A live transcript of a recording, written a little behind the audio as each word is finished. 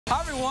Hi,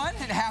 everyone,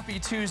 and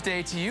happy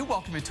Tuesday to you.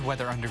 Welcome into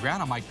Weather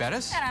Underground. I'm Mike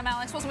Bettis. And I'm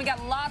Alex Wilson. We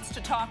got lots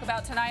to talk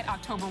about tonight.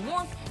 October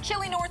warmth,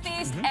 chilly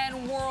Northeast,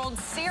 and World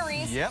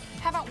Series. Yep.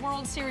 How about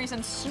World Series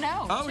and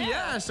snow, Oh, too?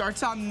 yes. Our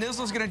Tom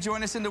Nizzle is going to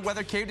join us in the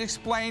Weather Cave to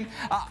explain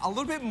a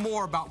little bit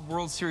more about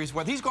World Series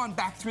weather. He's gone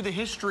back through the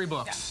history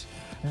books,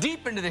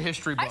 deep into the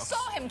history books. I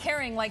saw him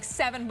carrying like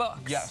 7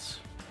 books. Yes.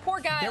 Poor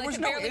guy. There was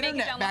no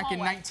internet back in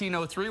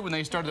 1903 when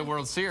they started the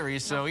World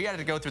Series, so he had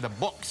to go through the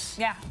books.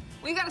 Yeah.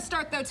 We got to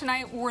start, though,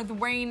 tonight where the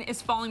rain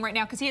is falling right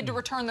now because he had to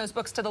return those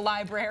books to the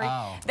library.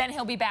 Oh. Then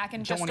he'll be back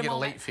in just a moment. Don't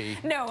want to get a late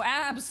fee. No,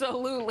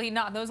 absolutely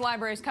not. Those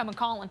libraries come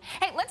a-calling.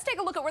 Hey, let's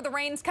take a look at where the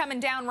rain's coming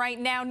down right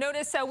now.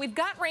 Notice we've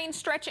got rain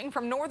stretching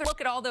from northern.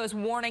 Look at all those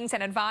warnings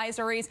and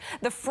advisories.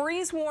 The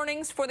freeze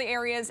warnings for the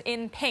areas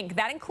in pink.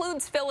 That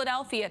includes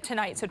Philadelphia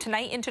tonight. So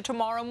tonight into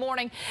tomorrow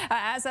morning,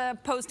 as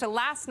opposed to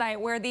last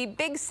night where the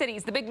big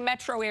cities, the big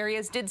metro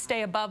areas did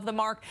stay above the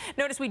mark.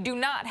 Notice we do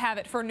not have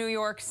it for New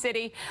York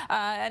City.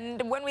 And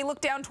when we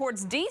look down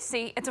towards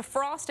D.C., it's a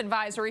frost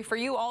advisory for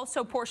you.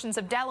 Also portions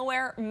of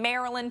Delaware,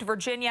 Maryland,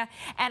 Virginia,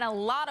 and a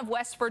lot of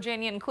West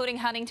Virginia, including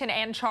Huntington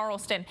and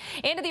Charleston.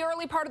 Into the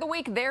early part of the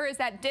week, there is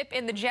that dip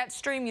in the jet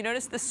stream. You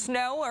notice the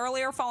snow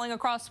earlier falling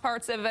across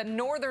parts of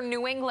northern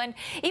New England.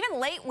 Even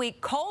late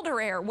week,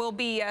 colder air will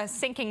be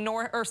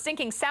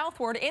sinking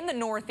southward in the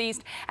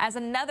Northeast as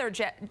another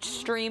jet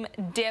stream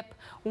dip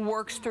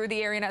works through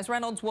the area. And as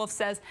Reynolds Wolf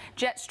says,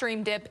 jet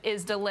stream dip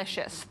is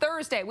delicious.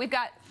 Thursday, we've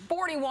got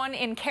 41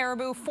 in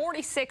Caribou,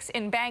 46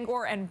 in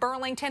Bangor and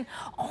Burlington,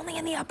 only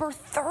in the upper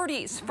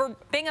 30s for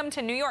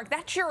Binghamton, New York.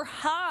 That's your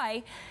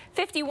high.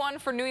 51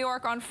 for New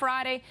York on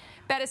Friday.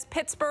 Bettis,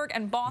 Pittsburgh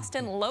and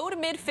Boston, low to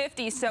mid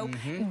 50s, so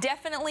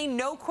definitely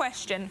no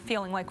question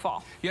feeling like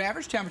fall. Yeah,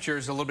 average temperature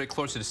is a little bit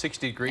closer to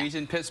 60 degrees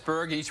in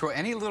Pittsburgh. You throw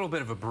any little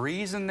bit of a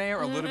breeze in there,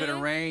 or a little bit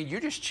of rain, you're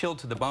just chilled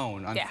to the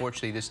bone,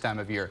 unfortunately, this time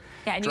of year.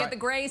 Yeah, and you get the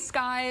gray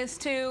skies,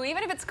 too.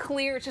 Even if it's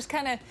clear, it's just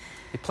kind of...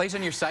 It plays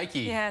on your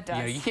psyche. Yeah, it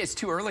does. It's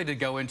too early to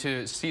go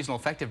into seasonal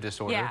affective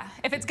disorder. Yeah,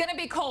 if it's going to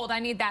be cold, I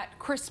need that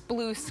crisp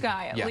blue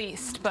sky at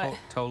least. But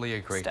totally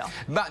agree. Still.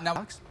 But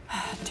now...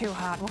 Too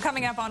hot. Well,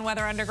 coming up on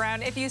Weather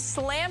Underground, if you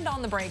slammed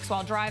on the brakes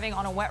while driving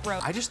on a wet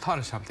road... I just thought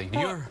of something.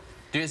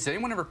 Does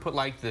anyone ever put,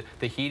 like,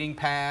 the heating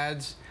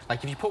pads?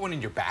 Like, if you put one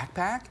in your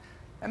backpack,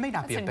 that may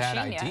not be a bad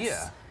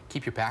idea.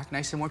 Keep your back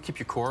nice and warm, keep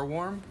your core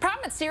warm.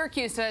 Problem at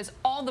Syracuse is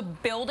all the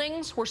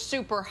buildings were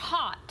super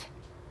hot.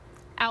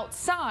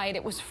 Outside,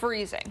 it was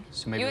freezing.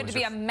 So maybe you had to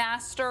be a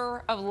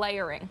master of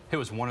layering. It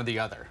was one or the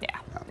other. Yeah.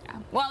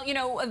 Well, you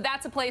know,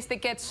 that's a place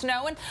that gets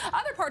snow, and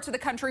other parts of the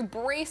country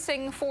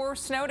bracing for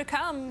snow to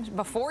come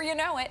before you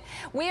know it.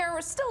 We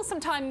are still some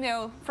time,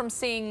 from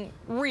seeing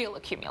real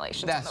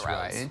accumulations on the roads.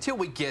 That's right. Until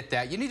we get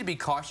that, you need to be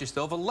cautious,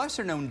 though, of a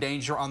lesser-known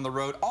danger on the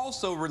road,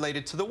 also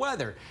related to the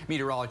weather.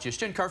 Meteorologist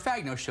Jen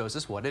Carfagno shows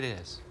us what it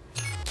is.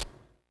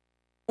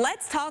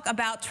 Let's talk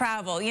about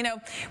travel.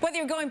 Whether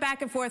you're going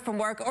back and forth from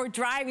work or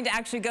driving to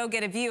actually go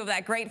get a view of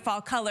that great fall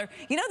color,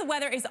 the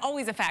weather is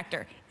always a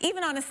factor,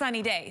 even on a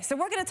sunny day. So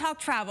we're going to talk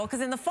travel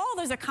because in the fall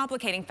there's a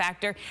complicating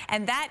factor,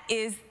 and that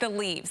is the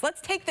leaves. Let's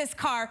take this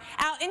car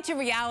out into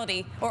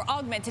reality, or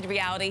augmented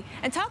reality,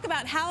 and talk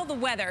about how the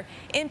weather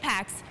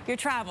impacts your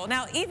travel.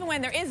 Now, even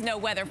when there is no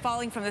weather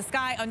falling from the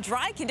sky on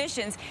dry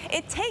conditions,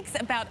 it takes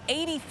about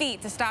 80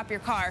 feet to stop your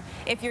car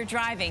if you're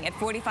driving at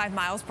 45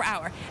 miles per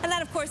hour. And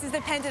that, of course, is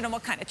dependent on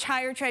what kind of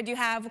tire tread you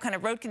have, what kind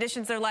of road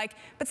conditions they're like,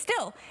 but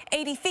still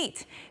 80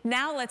 feet.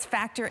 Now let's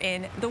factor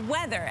in the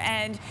weather.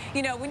 And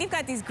when you've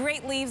got these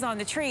great leaves on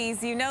the trees,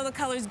 the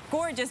color's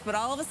gorgeous, but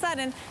all of a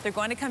sudden they're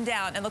going to come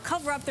down and they'll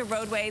cover up the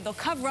roadway, they'll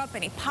cover up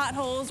any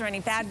potholes or any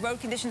bad road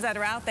conditions that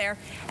are out there.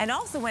 And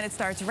also when it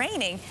starts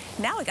raining,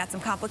 now we got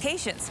some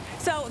complications.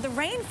 So the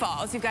rain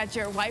falls, you've got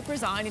your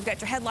wipers on, you've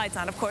got your headlights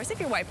on, of course, if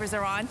your wipers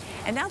are on,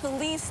 and now the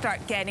leaves start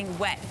getting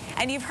wet.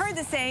 And you've heard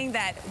the saying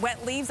that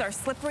wet leaves are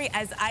slippery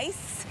as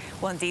ice.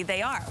 Well, indeed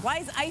they are. Why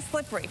is ice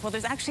slippery? Well,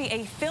 there's actually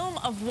a film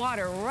of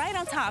water right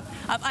on top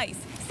of ice.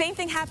 Same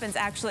thing happens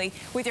actually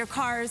with your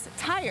car's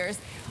tires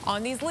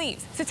on these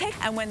leaves.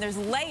 And when there's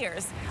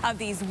layers of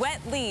these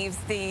wet leaves,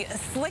 the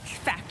slick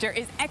factor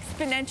is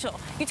exponential.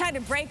 You try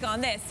to brake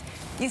on this,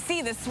 you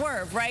see the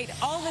swerve, right?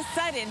 All of a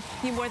sudden,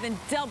 you more than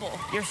double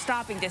your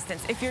stopping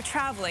distance if you're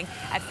traveling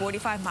at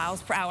 45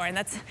 miles per hour. And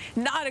that's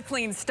not a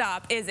clean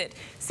stop, is it?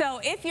 So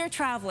if you're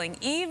traveling,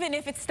 even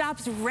if it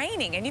stops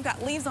raining and you've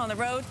got leaves on the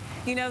road,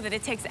 you know that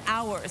it takes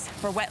hours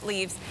for wet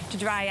leaves to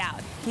dry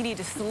out. You need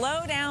to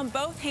slow down,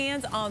 both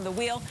hands on the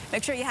wheel.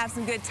 Make sure you have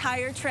some good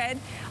tire tread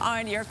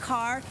on your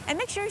car, and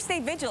make sure you stay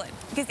vigilant,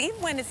 because even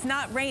when it's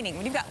not raining,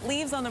 when you've got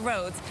leaves on the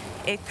roads,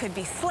 it could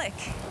be slick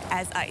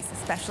as ice,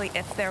 especially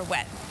if they're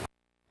wet.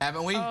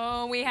 Haven't we?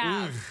 Oh, we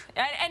have.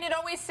 And it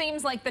always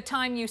seems like the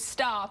time you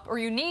stop, or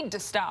you need to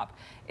stop,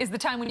 is the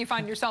time when you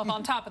find yourself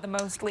on top of the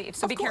most leaves.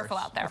 So be careful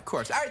out there. Of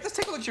course. All right, let's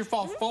take a look at your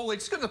fall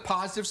foliage. Let's go to the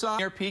positive side.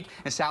 Near peak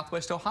in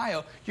southwest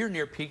Ohio. You're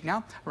near peak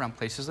now around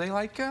places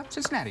like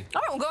Cincinnati.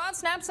 All right, we'll go out,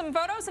 snap some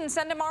photos, and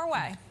send them our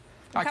way.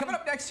 All right, coming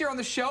up next year on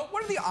the show,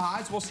 what are the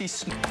odds we'll see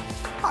snow?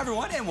 Hi,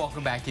 everyone, and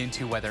welcome back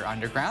into Weather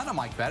Underground. I'm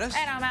Mike Bettis.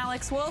 And I'm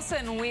Alex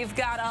Wilson. We've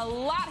got a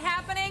lot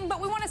happening, but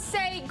we want to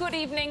say good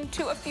evening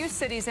to a few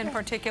cities in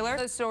particular.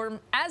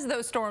 As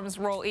those storms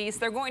roll east,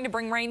 they're going to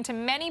bring rain to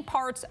many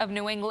parts of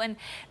New England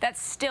that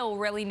still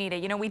really need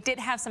it. You know, we did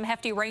have some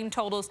hefty rain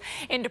totals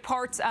into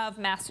parts of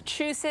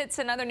Massachusetts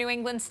and other New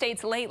England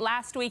states late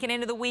last week and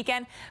into the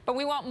weekend, but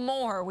we want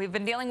more. We've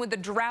been dealing with the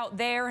drought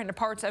there into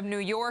parts of New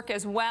York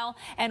as well,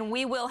 and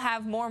we will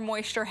have more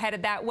moisture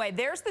headed that way.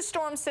 There's the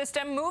storm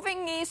system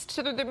moving east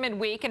through the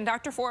midweek, and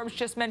Dr. Forbes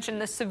just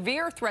mentioned the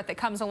severe threat that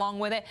comes along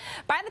with it.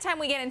 By the time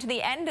we get into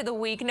the end of the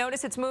week,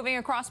 notice it's moving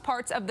across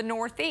parts of the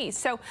Northeast.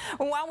 So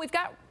while we've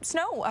got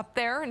snow up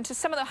there into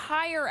some of the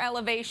higher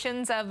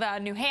elevations of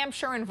New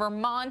Hampshire and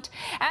Vermont,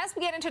 as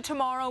we get into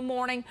tomorrow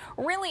morning,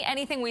 really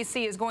anything we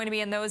see is going to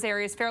be in those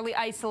areas fairly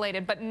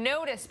isolated. But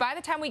notice by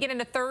the time we get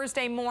into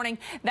Thursday morning,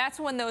 that's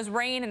when those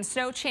rain and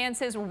snow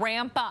chances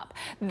ramp up.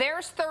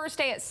 There's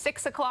Thursday at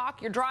 6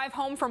 o'clock. Your drive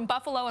home from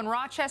Buffalo and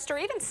Rochester,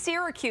 even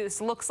Syracuse,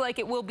 looks like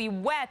it will be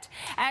wet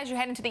as you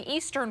head into the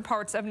eastern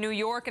parts of New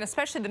York and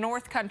especially the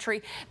North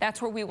Country.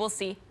 That's where we will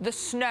see the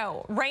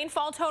snow.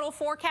 Rainfall total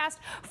forecast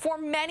for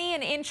many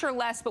an inch or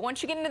less, but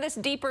once you get into this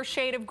deeper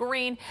shade of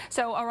green,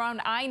 so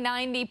around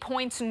I-90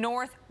 points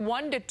north,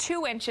 1 to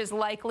 2 inches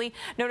likely.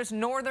 Notice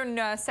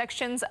northern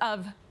sections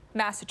of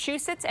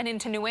Massachusetts and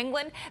into New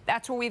England.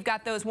 That's where we've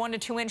got those 1 to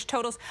 2 inch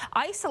totals,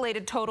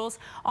 isolated totals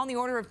on the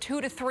order of 2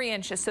 to 3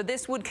 inches. So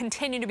this would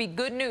continue to be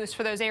good news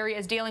for those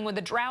areas dealing with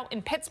the drought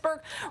in Pittsburgh.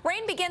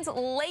 Rain begins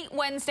late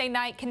Wednesday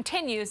night,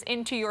 continues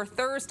into your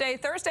Thursday.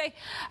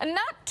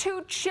 Not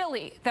too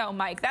chilly though,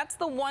 Mike. That's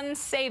the one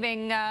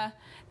saving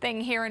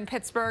thing here in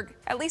Pittsburgh.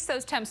 At least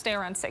those temps stay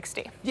around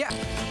 60. Yeah.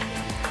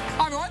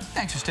 Hi, everyone.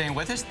 Thanks for staying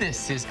with us.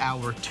 This is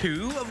hour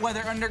 2 of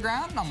Weather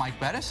Underground. I'm Mike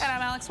Bettis. And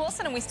I'm Alex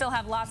Wilson, and we still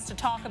have lots to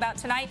talk about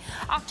tonight.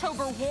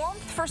 October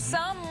warmth, for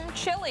some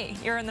chilly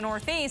here in the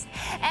Northeast,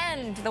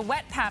 and the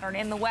wet pattern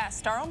in the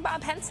West. Our own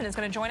Bob Henson is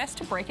going to join us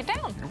to break it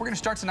down. We're going to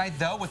start tonight,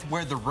 though, with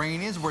where the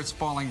rain is, where it's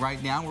falling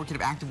right now. We're going to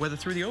have active weather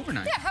through the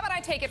overnight. Yeah, how about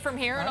I take it from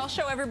here, and I'll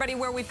show everybody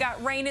where we've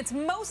got rain. It's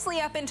mostly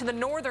up into the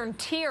northern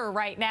tier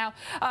right now,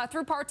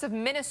 through parts of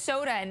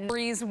Minnesota and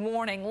freeze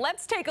warning.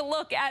 Let's take a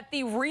look at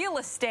the real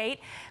estate.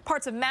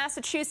 Parts of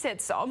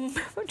Massachusetts,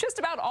 just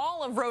about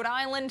all of Rhode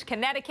Island,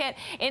 Connecticut,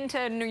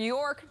 into New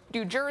York,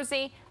 New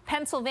Jersey,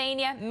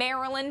 Pennsylvania,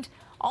 Maryland.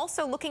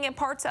 Also looking at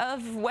parts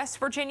of West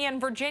Virginia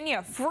and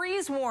Virginia.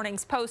 Freeze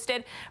warnings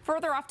posted.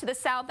 Further off to the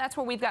south, that's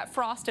where we've got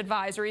frost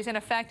advisories in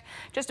effect.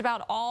 Just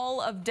about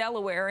all of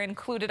Delaware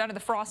included under the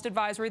frost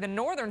advisory. The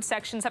northern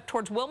sections up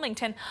towards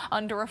Wilmington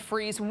under a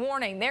freeze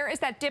warning. There is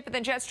that dip in the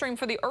jet stream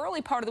for the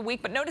early part of the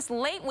week, but notice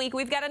late week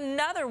we've got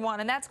another one,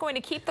 and that's going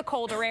to keep the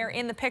colder air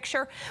in the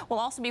picture. We'll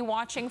also be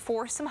watching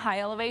for some high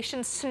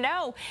elevation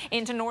snow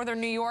into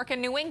northern New York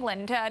and New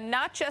England.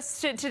 Not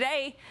just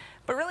today,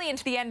 but really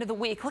into the end of the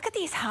week. Look at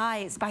these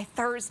highs by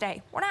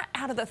Thursday. We're not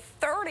out of the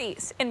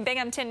 30s in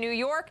Binghamton, New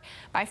York.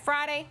 By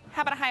Friday,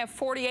 how about a high of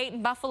 48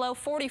 in Buffalo,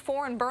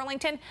 44 in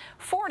Burlington,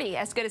 40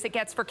 as good as it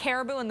gets for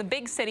Caribou, and the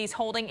big cities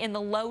holding in the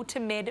low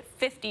to mid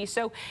 50s.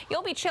 So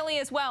you'll be chilly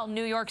as well.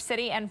 New York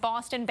City and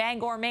Boston,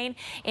 Bangor, Maine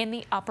in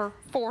the upper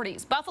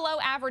 40s. Buffalo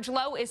average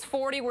low is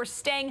 40. We're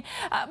staying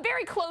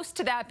very close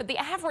to that, but the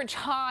average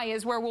high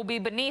is where we'll be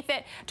beneath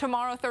it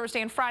tomorrow,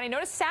 Thursday, and Friday.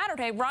 Notice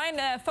Saturday,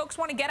 Ryan, folks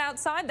want to get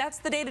outside. That's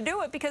the day to do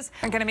it because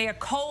it's going to be a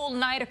cold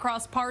night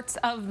across parts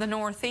of the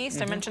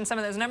Northeast. I mentioned some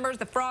of those numbers,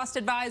 the frost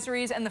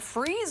advisories and the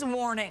freeze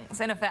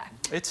warnings in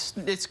effect. It's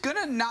going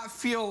to not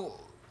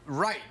feel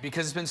right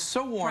because it's been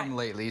so warm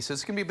lately, so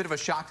it's going to be a bit of a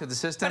shock to the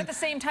system. But at the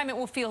same time, it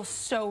will feel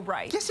so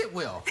right. Yes, it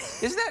will.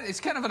 Isn't that? It's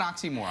kind of an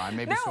oxymoron,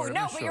 maybe.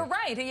 No, but you're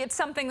right. It's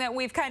something that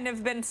we've kind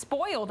of been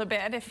spoiled a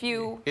bit. If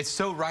you, it's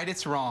so right,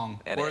 it's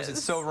wrong, or is it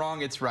so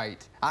wrong, it's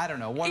right? I don't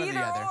know. One or the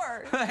other.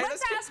 Or.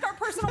 Let's ask our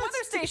personal weather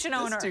station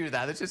owner. Let's do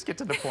that. Let's just get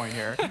to the point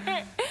here.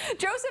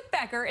 Joseph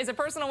Becker is a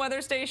personal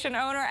weather station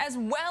owner as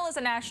well as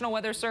a National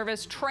Weather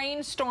Service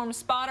trained storm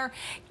spotter.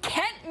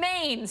 Kent,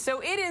 Maine. So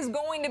it is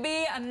going to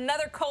be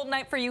another cold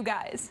night for you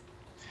guys.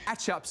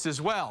 Matchups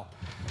as well.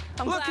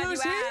 Look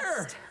who's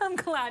here. I'm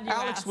glad you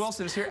Alex asked.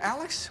 Wilson is here.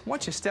 Alex, why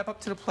don't you step up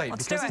to the plate?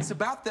 Because it's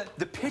about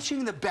the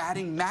pitching, the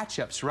batting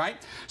matchups, right?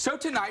 So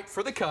tonight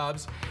for the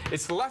Cubs,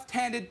 it's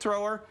left-handed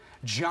thrower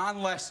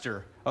Jon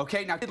Lester.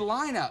 Okay, now the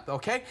lineup,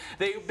 okay?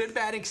 They've been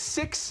batting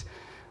six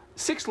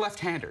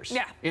left-handers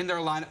in their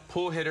lineup,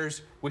 pull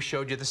hitters. We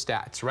showed you the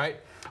stats, right?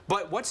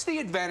 But what's the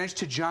advantage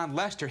to Jon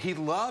Lester? He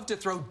loved to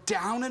throw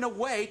down and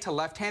away to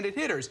left-handed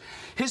hitters.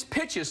 His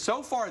pitches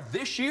so far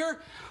this year,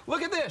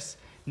 look at this,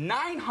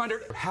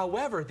 900.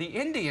 However, the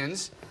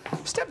Indians,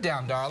 step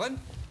down, darling.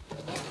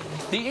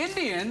 The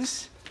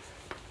Indians,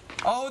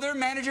 their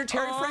manager,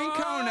 Terry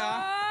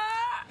Francona,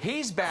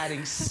 he's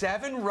batting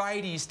 7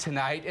 righties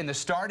tonight in the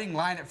starting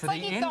lineup for the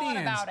Indians. Thought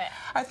about it.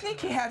 I think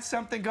he had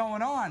something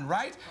going on,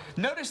 right?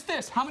 Notice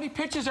this. How many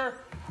pitches are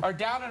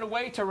down and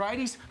away to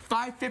righties?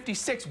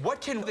 556. What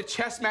can the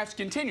chess match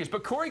continues?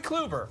 But Corey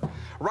Kluber,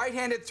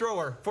 right-handed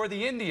thrower for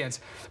the Indians,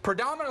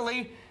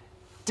 predominantly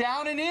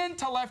Down and in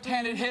to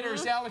left-handed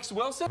hitters Alex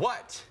Wilson.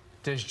 What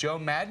does Joe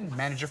Madden,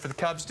 manager for the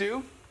Cubs,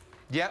 do?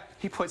 Yep,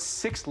 he puts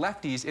 6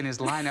 lefties in his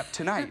lineup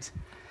tonight.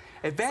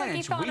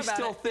 Advantage, like we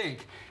still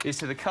think, is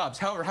to the Cubs.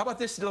 However, how about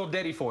this little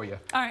ditty for you?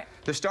 All right.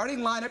 The starting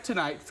lineup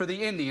tonight for the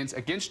Indians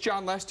against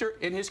Jon Lester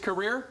in his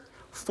career,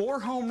 4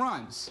 home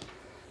runs.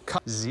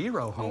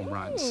 0 home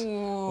runs.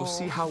 We'll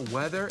see how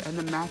weather and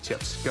the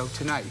matchups go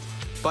tonight.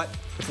 But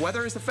if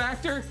weather is the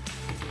factor,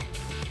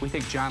 we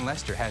think Jon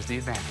Lester has the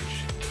advantage.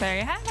 There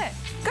you have it.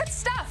 Good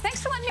stuff.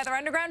 Thanks for letting me Weather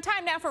Underground.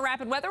 Time now for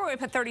Rapid Weather, where we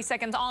put 30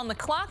 seconds on the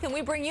clock, and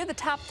we bring you the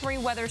top 3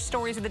 weather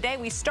stories of the day.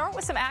 We start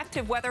with some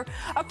active weather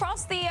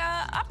across the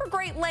upper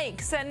Great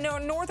Lakes and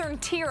northern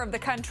tier of the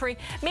country,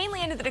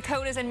 mainly into the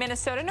Dakotas and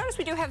Minnesota. Notice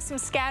we do have some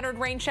scattered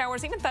rain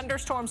showers, even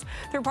thunderstorms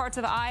through parts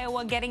of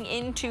Iowa, getting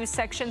into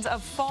sections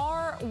of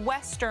far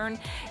western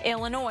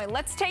Illinois.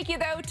 Let's take you,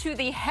 though, to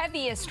the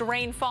heaviest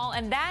rainfall,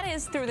 and that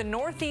is through the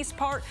northeast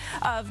part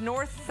of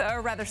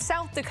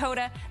South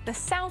Dakota, the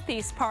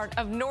southeast part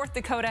of North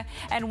Dakota,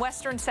 and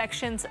western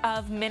sections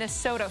of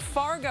Minnesota.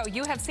 Fargo,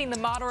 you have seen the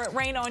moderate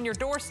rain on your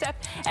doorstep,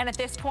 and at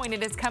this point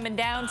it is coming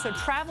down, so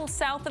travel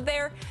south of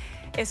there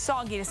is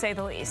soggy to say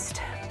the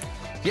least.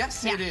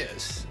 Yes, it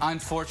is,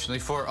 unfortunately,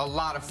 for a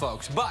lot of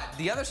folks. But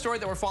the other story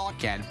that we're following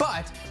again,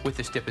 but with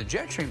this dip in the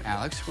jet stream,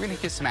 Alex, we're going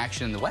to get some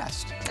action in the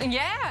west.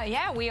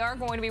 Yeah, we are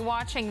going to be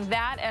watching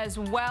that as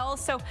well.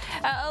 So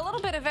a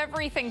little bit of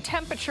everything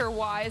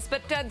temperature-wise,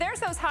 but there's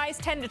those highs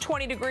 10 to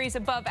 20 degrees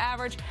above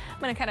average. I'm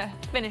going to kind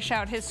of finish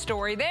out his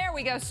story. There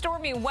we go,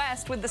 stormy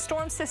west with the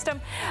storm system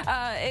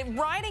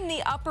riding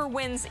the upper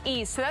winds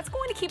east. So that's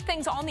going to keep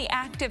things on the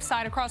active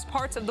side across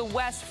parts of the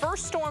west.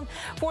 First storm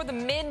for the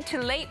mid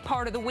to late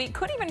part of the week.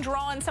 Could even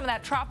draw in some of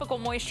that tropical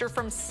moisture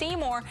from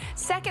Seymour.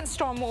 Second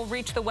storm will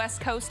reach the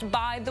west coast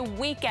by the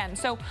weekend.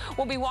 So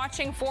we'll be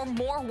watching for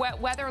more wet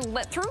weather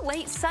through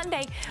late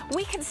Sunday.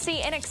 We could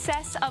see in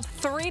excess of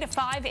 3 to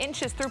 5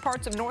 inches through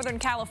parts of Northern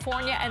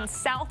California and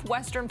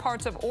southwestern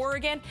parts of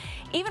Oregon,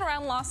 even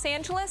around Los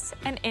Angeles,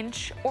 an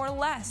inch or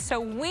less. So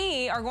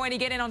we are going to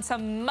get in on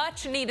some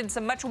much needed,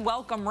 some much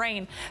welcome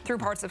rain through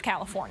parts of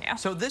California.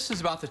 So this is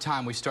about the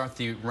time we start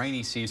the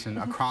rainy season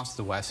across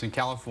the west. In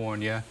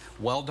California,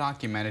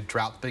 well-documented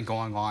drought been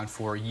going on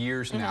for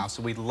years now,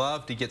 so we'd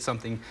love to get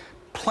something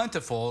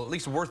plentiful, at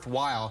least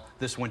worthwhile,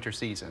 this winter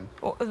season.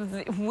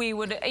 We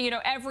would,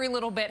 every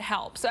little bit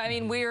helps. I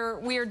mean, we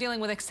are dealing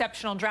with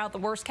exceptional drought, the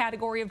worst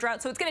category of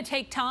drought, so it's going to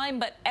take time,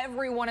 but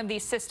every one of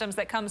these systems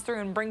that comes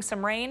through and brings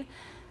some rain,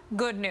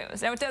 good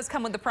news. Now, it does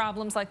come with the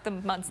problems like the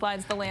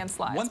mudslides, the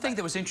landslides. One thing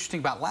that was interesting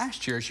about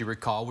last year, as you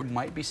recall, we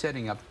might be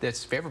setting up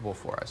that's favorable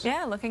for us.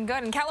 Yeah, looking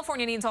good. And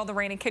California needs all the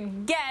rain it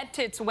can get.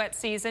 It's wet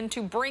season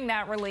to bring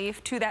that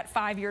relief to that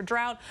 5-year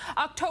drought.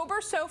 October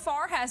so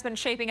far has been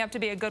shaping up to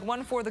be a good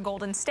one for the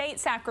Golden State.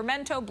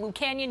 Sacramento, Blue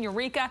Canyon,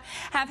 Eureka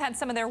have had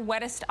some of their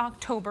wettest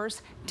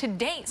Octobers to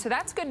date, so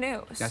that's good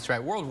news. That's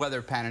right. World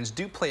weather patterns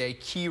do play a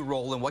key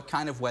role in what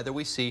kind of weather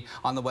we see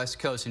on the West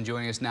Coast. And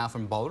joining us now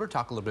from Boulder,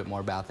 talk a little bit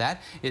more about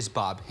that, is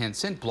Bob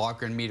Henson,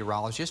 blogger and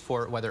meteorologist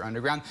for Weather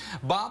Underground.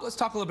 Bob, let's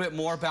talk a little bit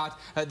more about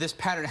this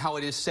pattern, how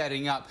it is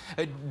setting up.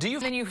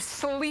 Then you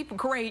sleep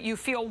great, you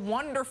feel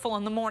wonderful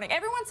in the morning.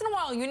 Every once in a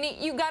while,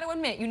 you got to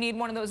admit, you need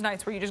one of those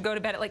nights where you just go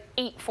to bed at like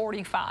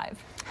 8:45.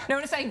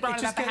 Notice I brought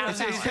it up a half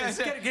hour.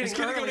 It's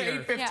going to go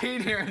to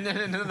 8:15 here in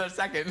another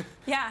second.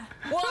 Yeah.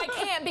 Well, I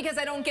can't because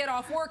I don't get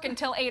off work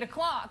until 8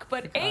 o'clock.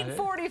 But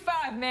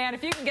 8:45, man,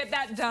 if you can get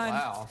that done,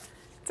 wow,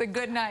 it's a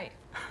good night.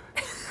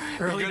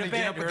 Early to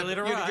bed, early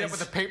to rise. You're going to get up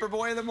with a paper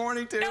boy in the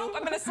morning, too? Nope,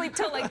 I'm going to sleep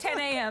till like 10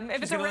 a.m.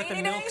 If it's a rainy day.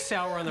 Let the milk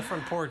sour on the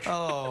front porch.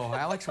 Oh,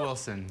 Alex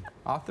Wilson,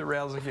 off the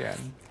rails again.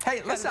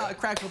 Hey, let's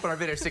crack open our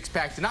video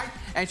 6-pack tonight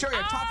and show you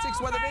our top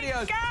 6 weather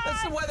videos.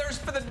 That's the weathers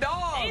for the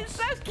dogs. He's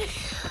so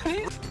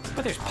cute.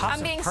 But there's pops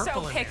I'm being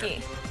so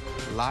picky.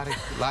 A lot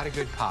of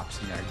good pops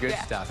in there. Good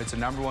stuff. It's a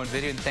 #1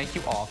 video, and thank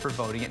you all for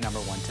voting at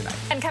 #1 tonight.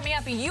 And coming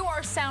up, you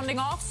are sounding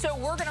off, so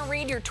we're going to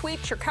read your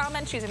tweets, your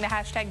comments using the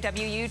hashtag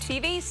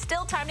WUTV.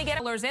 Still time to get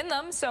colors in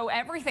them, so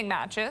everything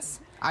matches.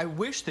 I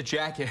wish the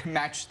jacket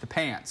matched the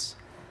pants.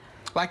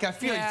 Like, I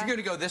feel if you're going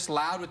to go this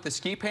loud with the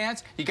ski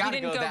pants, you got to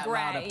go that gray,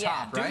 loud up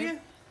top, right? Do you?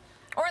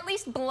 Or at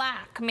least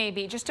black,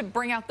 maybe, just to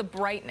bring out the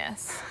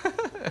brightness.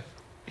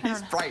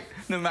 He's bright,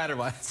 no matter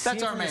what.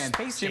 That's our man,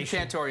 Jim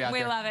Cantori out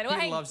there. We love it. Well,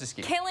 he loves to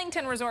ski.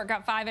 Killington Resort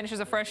got 5 inches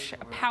of fresh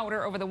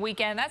powder over the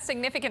weekend. That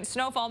significant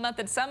snowfall meant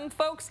that some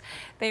folks,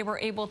 they were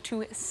able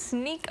to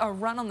sneak a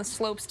run on the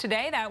slopes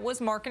today. That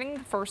was marking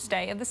the first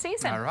day of the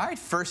season. All right,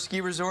 first ski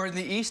resort in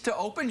the east to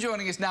open.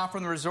 Joining us now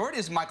from the resort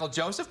is Michael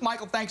Joseph.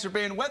 Michael, thanks for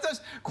being with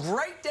us.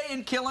 Great day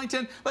in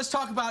Killington. Let's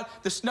talk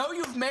about the snow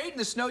you've made and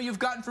the snow you've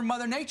gotten from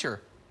Mother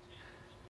Nature.